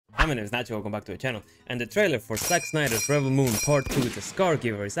Hi, my name is Nacho, welcome back to the channel, and the trailer for Zack Snyder's Rebel Moon Part 2 The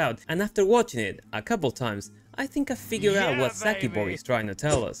Scargiver is out, and after watching it a couple times, I think I figured out what Zacky Boy is trying to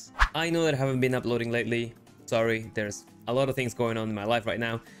tell us. I know that I haven't been uploading lately, sorry, there's a lot of things going on in my life right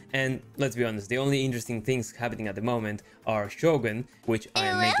now, and let's be honest, the only interesting things happening at the moment are Shogun, which I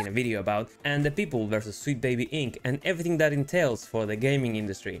am making a video about, and the People vs Sweet Baby Inc. and everything that entails for the gaming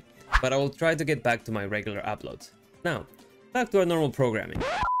industry. But I will try to get back to my regular uploads. Now, back to our normal programming.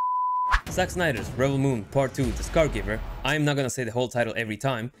 Zack Snyder's Rebel Moon Part 2 The Scargiver, I'm not gonna say the whole title every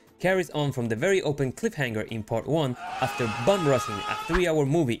time, carries on from the very open cliffhanger in Part 1 after bum rushing a 3-hour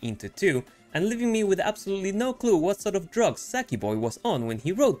movie into 2 and leaving me with absolutely no clue what sort of drugs Zacky Boy was on when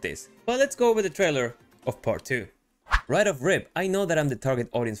he wrote this. But let's go over the trailer of Part 2. Right off rip, I know that I'm the target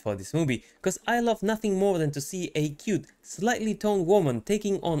audience for this movie, cause I love nothing more than to see a cute, slightly toned woman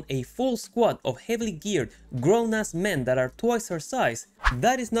taking on a full squad of heavily geared, grown-ass men that are twice her size.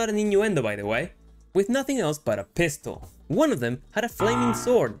 That is not an innuendo, by the way. With nothing else but a pistol. One of them had a flaming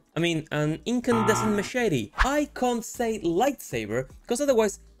sword, an incandescent machete. I can't say lightsaber, cause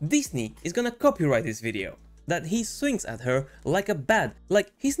otherwise Disney is gonna copyright this video. That he swings at her like a bat,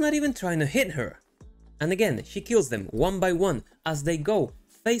 like he's not even trying to hit her. And again, she kills them one by one as they go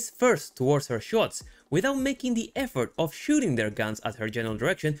face first towards her shots, without making the effort of shooting their guns at her general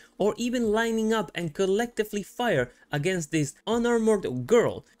direction or even lining up and collectively fire against this unarmored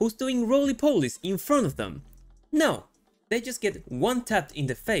girl who's doing roly-polies in front of them. No, they just get one tapped in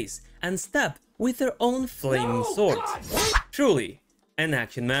the face and stabbed with their own flaming swords. Truly, an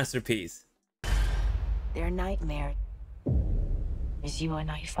action masterpiece. Their nightmare is you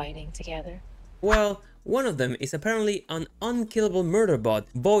and I fighting together. Well, one of them is apparently an unkillable murder bot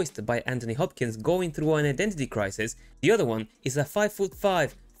voiced by Anthony Hopkins going through an identity crisis. The other one is a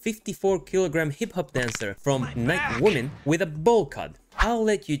 5'5", 54kg hip-hop dancer from Night Woman with a bowl cut. I'll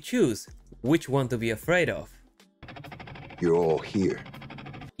let you choose which one to be afraid of. You're all here.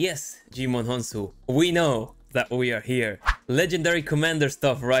 Yes, Jimon Honsu, we know that we are here. Legendary commander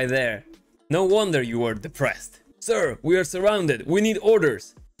stuff right there. No wonder you were depressed. Sir, we are surrounded, we need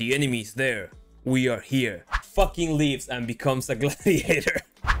orders. The enemy is there. We are here. Fucking leaves and becomes a gladiator.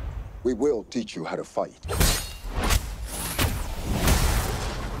 We will teach you how to fight.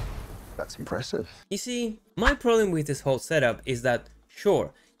 That's impressive. You see, my problem with this whole setup is that,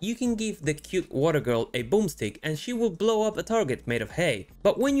 sure, you can give the cute water girl a boomstick and she will blow up a target made of hay.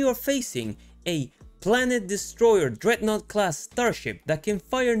 But when you are facing a planet destroyer dreadnought class starship that can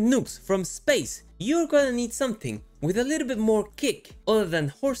fire nukes from space, you're gonna need something with a little bit more kick other than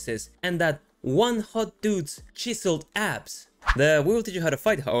horses and that one hot dude's chiseled abs. The "we will teach you how to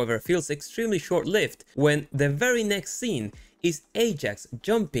fight," however, feels extremely short-lived when the very next scene is Ajax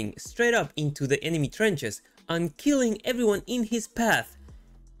jumping straight up into the enemy trenches and killing everyone in his path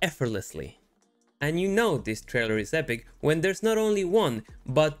effortlessly. And you know this trailer is epic when there's not only one,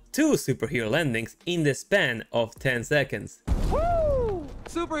 but two superhero landings in the span of 10 seconds. Woo!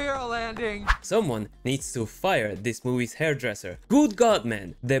 Superhero landing! Someone needs to fire this movie's hairdresser. Good God,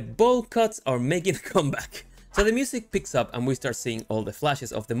 man, the bowl cuts are making a comeback. So the music picks up and we start seeing all the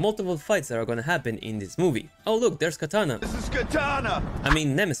flashes of the multiple fights that are gonna happen in this movie. Oh look, there's Katana. This is Katana!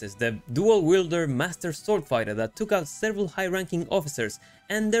 Nemesis, the dual-wielder master sword fighter that took out several high-ranking officers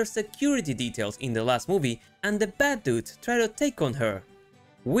and their security details in the last movie, and the bad dudes try to take on her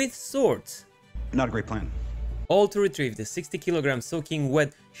with swords. Not a great plan. All to retrieve the 60kg soaking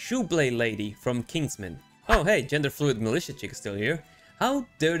wet shoe blade lady from Kingsman. Oh hey, gender-fluid militia chick is still here. How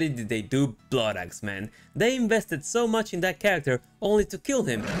dirty did they do Blood Axe, man? They invested so much in that character only to kill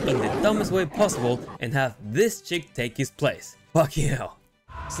him in the dumbest way possible and have this chick take his place. Fucking hell.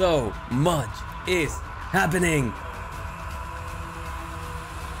 So much is happening.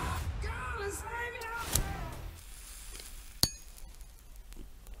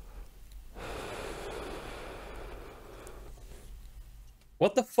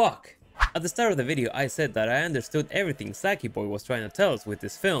 What the fuck? At the start of the video I said that I understood everything Zacky Boy was trying to tell us with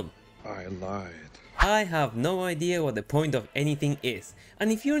this film. I lied. I have no idea what the point of anything is,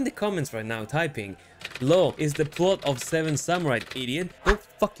 and if you're in the comments right now typing "LOL is the plot of Seven Samurai, idiot," go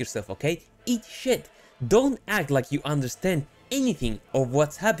fuck yourself, okay? Eat shit. Don't act like you understand anything of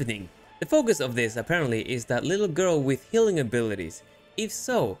what's happening. The focus of this apparently is that little girl with healing abilities. If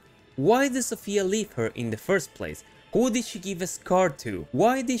so, why did Sophia leave her in the first place? Who did she give a scar to?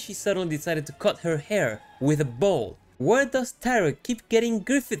 Why did she suddenly decide to cut her hair with a bowl? Where does Tara keep getting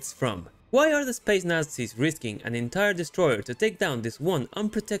Griffiths from? Why are the space Nazis risking an entire destroyer to take down this one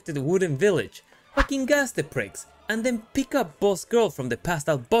unprotected wooden village? Fucking gas the pricks, and then pick up Boss Girl from the passed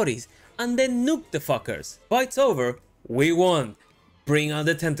out bodies, and then nuke the fuckers. Fight's over, we won. Bring on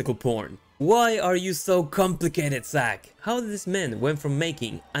the tentacle porn. Why are you so complicated, Zack? How did this man went from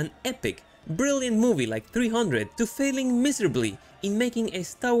making an epic, brilliant movie like 300 to failing miserably in making a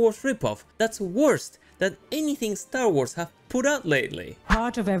Star Wars ripoff that's worse than anything Star Wars have put out lately?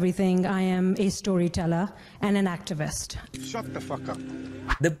 Part of everything, I am a storyteller and an activist. Shut the fuck up.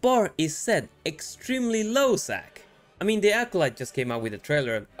 The bar is set extremely low, Zack. I mean, The Acolyte just came out with a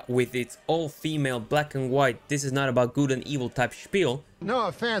trailer with its all-female black and white "this is not about good and evil" type spiel. No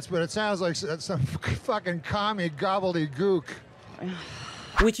offense, but it sounds like some fucking commie gobbledygook.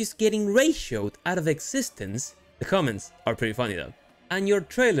 Which is getting ratioed out of existence. The comments are pretty funny though. And your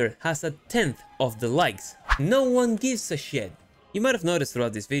trailer has 1/10 of the likes. No one gives a shit. You might have noticed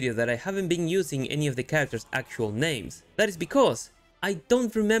throughout this video that I haven't been using any of the characters' actual names. That is because I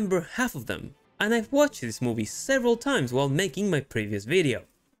don't remember half of them. And I've watched this movie several times while making my previous video.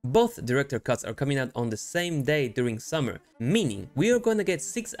 Both director cuts are coming out on the same day during summer, meaning we are gonna get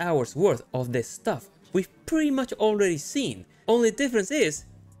 6 hours worth of the stuff we've pretty much already seen. Only difference is,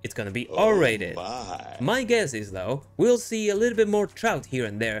 it's gonna be R-rated. My guess is though, we'll see a little bit more trout here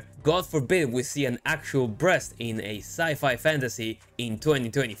and there. God forbid we see an actual breast in a sci-fi fantasy in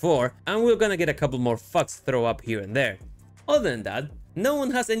 2024, and we're gonna get a couple more fucks throw up here and there. Other than that, no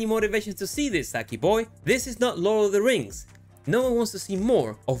one has any motivation to see this, Zacky boy. This is not Lord of the Rings. No one wants to see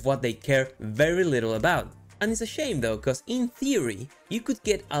more of what they care very little about. And it's a shame though, cause in theory, you could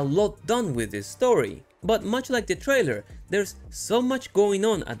get a lot done with this story. But much like the trailer, there's so much going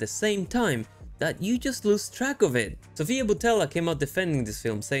on at the same time that you just lose track of it. Sofia Boutella came out defending this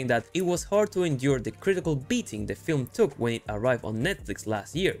film, saying that it was hard to endure the critical beating the film took when it arrived on Netflix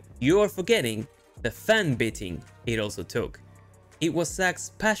last year. You are forgetting the fan beating it also took. It was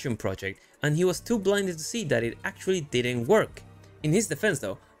Zack's passion project, and he was too blinded to see that it actually didn't work. In his defense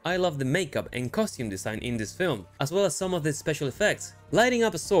though, I love the makeup and costume design in this film, as well as some of the special effects. Lighting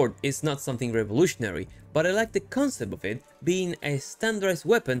up a sword is not something revolutionary, but I like the concept of it being a standardized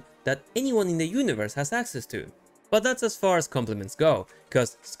weapon that anyone in the universe has access to. But that's as far as compliments go,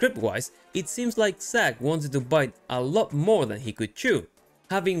 cause script-wise, it seems like Zack wanted to bite a lot more than he could chew.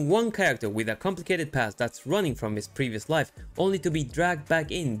 Having one character with a complicated past that's running from his previous life only to be dragged back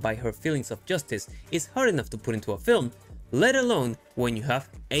in by her feelings of justice is hard enough to put into a film, let alone when you have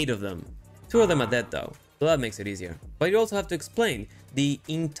 8 of them. 2 of them are dead though, so that makes it easier. But you also have to explain the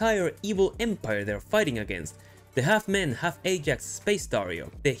entire evil empire they're fighting against, the half-man, half-Ajax space Dario,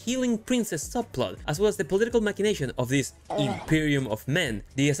 the healing princess subplot, as well as the political machination of this imperium of men,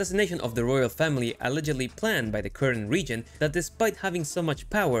 the assassination of the royal family allegedly planned by the current regent that despite having so much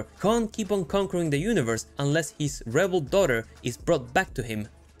power can't keep on conquering the universe unless his rebel daughter is brought back to him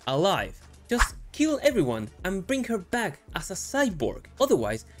alive. Just kill everyone and bring her back as a cyborg,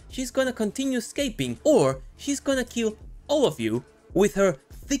 otherwise she's gonna continue escaping, or she's gonna kill all of you with her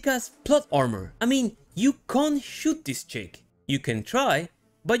thick-ass plot armor. I mean, you can't shoot this chick. You can try,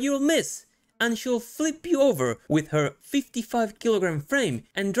 but you'll miss, and she'll flip you over with her 55-kilogram frame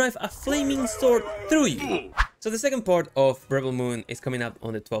and drive a flaming sword through you. So the second part of Rebel Moon is coming up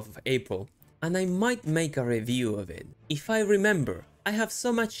on the 12th of April, and I might make a review of it. If I remember, I have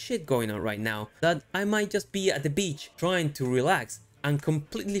so much shit going on right now that I might just be at the beach trying to relax and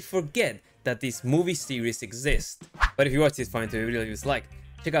completely forget that this movie series exists. But if you watch this, find it to really dislike.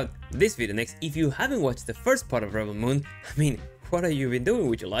 Check out this video next if you haven't watched the first part of Rebel Moon. I mean, what have you been doing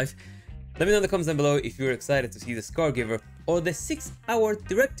with your life? Let me know in the comments down below if you're excited to see the Scargiver or the 6-hour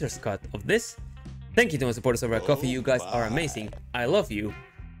director's cut of this. Thank you to my supporters over at Coffee, you guys are amazing. I love you.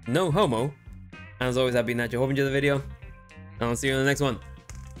 No homo. And as always, I've been Nacho. Hope you enjoyed the video. And I'll see you in the next one.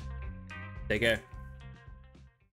 Take care.